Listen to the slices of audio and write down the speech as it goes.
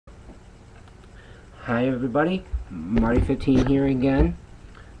Hi everybody, Marty15 here again,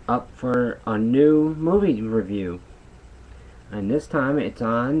 up for a new movie review. And this time it's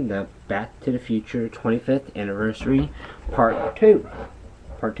on the Back to the Future 25th Anniversary Part 2.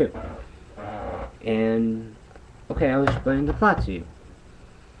 Part 2. And, okay, I'll explain the plot to you.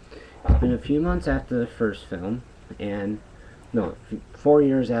 It's been a few months after the first film, and, no, 4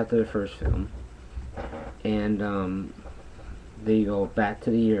 years after the first film. And, they go back to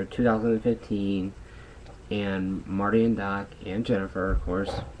the year 2015, and Marty and Doc and Jennifer, of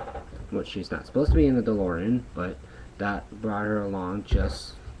course, which she's not supposed to be in the DeLorean, but Doc brought her along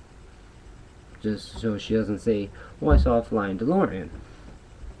just so she doesn't say, "Oh, I saw a flying DeLorean."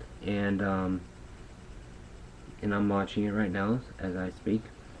 And I'm watching it right now as I speak.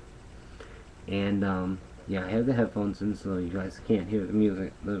 And yeah, I have the headphones in, so you guys can't hear the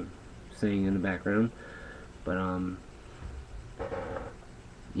music, the singing in the background. But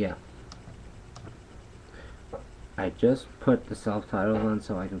yeah. I just put the self-titles on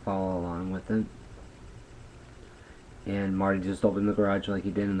so I can follow along with it. And Marty just opened the garage like he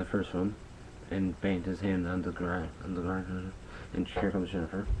did in the first one, and banged his hand on the garage, and here comes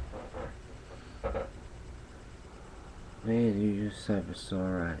Jennifer. Man, you just have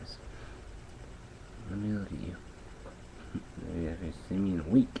sore eyes. Let me look at you. Maybe if you see me in a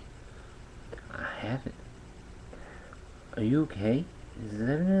week. I haven't. Are you okay? Is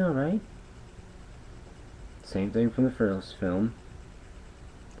everything alright? Same thing from the first film.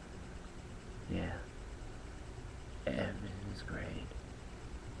 Yeah. Everything's great.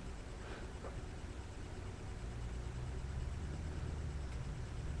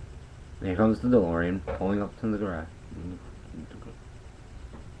 Here comes the DeLorean, pulling up to the garage.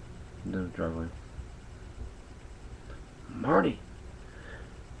 The driveway. Marty!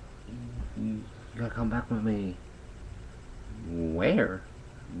 You gotta come back with me. Where?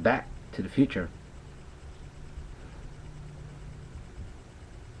 Back to the future.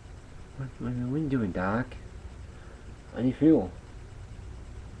 What are you doing, Doc? I need fuel.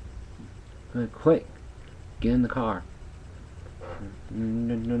 Quick, get in the car.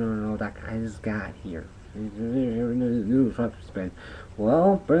 No, Doc, I just got here. New truck spin.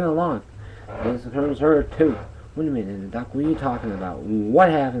 Well, bring it along. This concerns her too. Wait a minute, Doc, what are you talking about?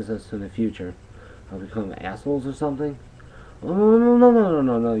 What happens to us in the future? I'll become assholes or something? Oh,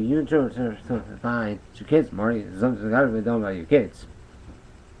 no. You fine. It's your kids, Marty. Something's gotta be done by your kids.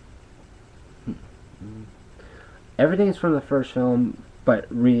 Everything's from the first film, but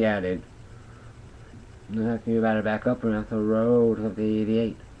re-added. You better back up and the road of the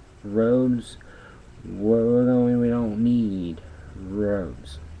 88. Roads, we're going, we don't need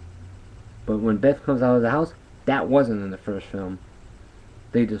roads. But when Beth comes out of the house, that wasn't in the first film.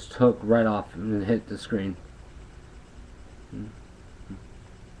 They just took right off and hit the screen.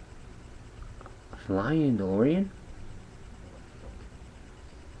 Flying DeLorean?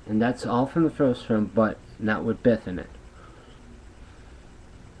 And that's all from the first film, but not with Beth in it.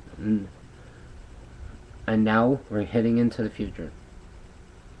 And now we're heading into the future.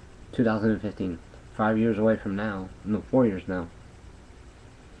 2015. 5 years away from now. No, 4 years now.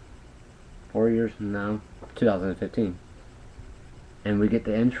 4 years from now, 2015. And we get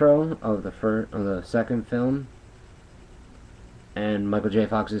the intro of the second film, and Michael J.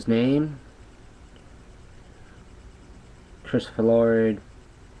 Fox's name, Christopher Lloyd,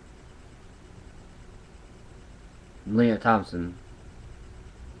 Lea Thompson,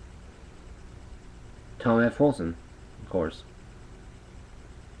 Tom F. Wilson, of course,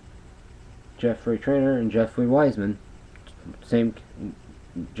 Jeffrey Trainer and Jeffrey Wiseman, same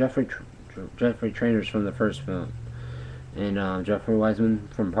Jeffrey Trainer's from the first film, and Jeffrey Wiseman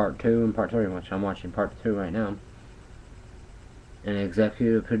from Part 2 and Part 3, which I'm watching Part 2 right now, and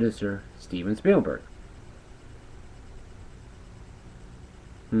executive producer Steven Spielberg.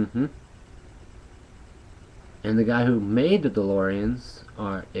 And the guy who made the DeLoreans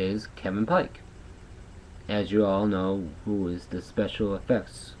is Kevin Pike, as you all know, who is the special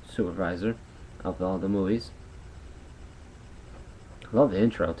effects supervisor of all the movies. I love the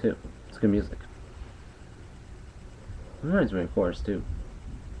intro too. It's good music. It reminds me of course too.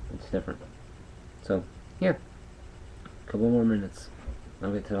 It's different. So yeah, a couple more minutes.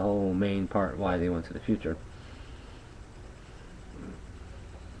 I'll get to the whole main part, why they went to the future.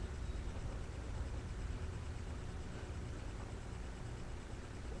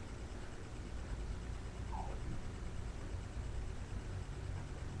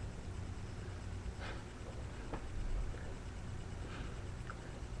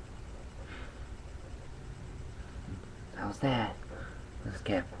 How's that? This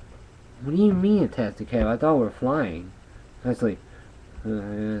cab. What do you mean a taxi cab? I thought we were flying. I was like,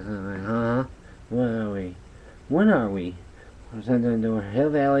 huh? What When are we? We're sent into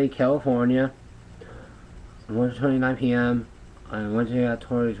Hill Valley, California, 1:29 p.m. on Wednesday,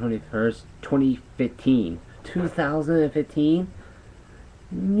 October 21st, 2015. 2015?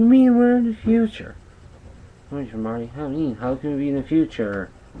 You mean we're in the future? Wait, Marty, how mean? How can we be in the future?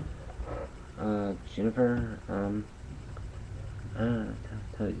 Jennifer, I don't know how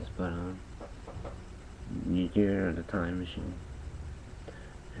to tell you this, but, you're the time machine.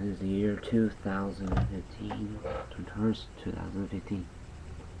 It is the year 2015. 2015.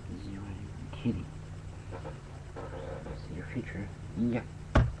 Is you kidding? This is your future. Yeah.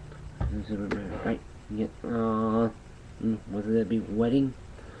 This is right. Yeah. Was it a big wedding?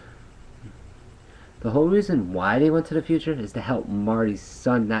 The whole reason why they went to the future is to help Marty's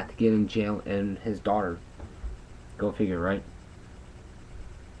son not to get in jail and his daughter. Go figure, right?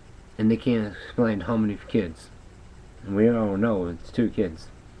 And they can't explain how many kids. And we all know it's 2 kids.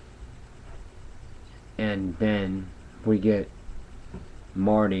 And then we get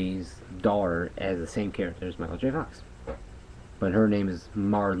Marty's daughter as the same character as Michael J. Fox. But her name is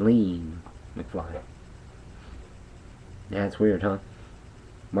Marlene McFly. That's weird, huh?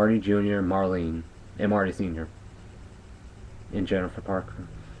 Marty Jr., Marlene, and Marty Sr. and Jennifer Parker.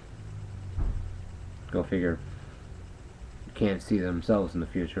 Go figure. Can't see themselves in the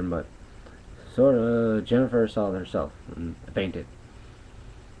future, but sort of Jennifer saw herself and fainted.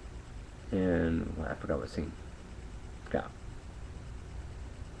 And I forgot what scene. God.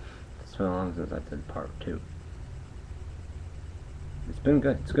 It's so long since I did part 2. It's been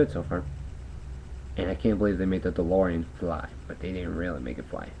good. It's good so far. And I can't believe they made the DeLorean fly, but they didn't really make it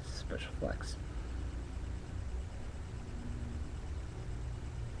fly. It's a special flex.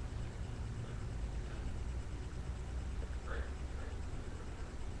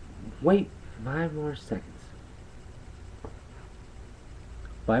 Wait 5 more seconds.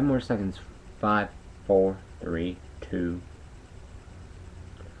 5 more seconds. 5, 4, 3, 2.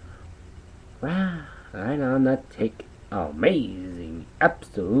 Wow. Right on the tick. Amazing.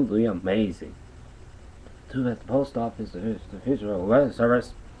 Absolutely amazing. Too bad the post office is the future of weather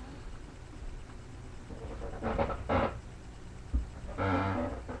service.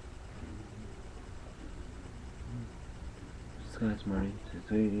 Sky's Marty.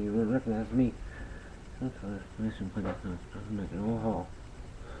 So you won't recognize me. Mission put that I'm making a hall.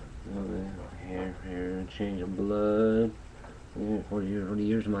 Hair, change of blood. 40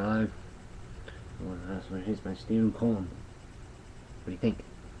 years of my life. That's where he's my Stephen Coleman. What do you think?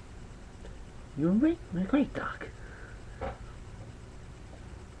 You're right. You're great, Doc. The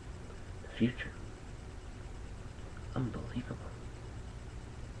future. Unbelievable.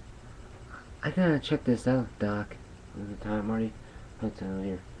 I gotta check this out, Doc. At the time, Marty. Let's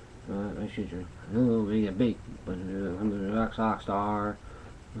here. My future. I don't know, be a big, but I'm a rock star.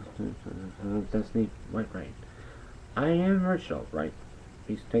 That's neat. Right. I am Rachel, right?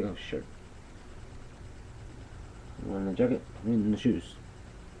 Please take off his shirt. On the jacket and the shoes.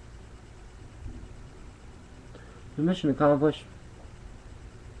 The mission accomplished.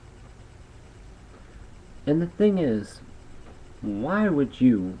 And the thing is, why would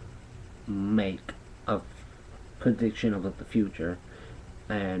you make a prediction about the future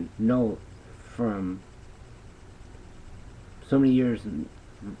and know from so many years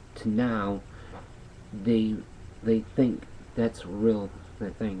to now they think that's real? The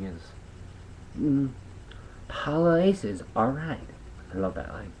thing is, Paula Aces, alright. I love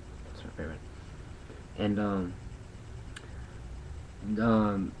that line. It's my favorite. And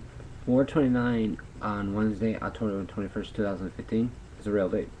 4/29 on Wednesday, October 21st, 2015 is a real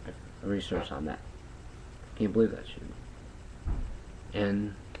date. I researched on that. Can't believe that shit.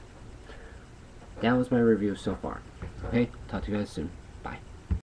 And that was my review so far. Okay, talk to you guys soon.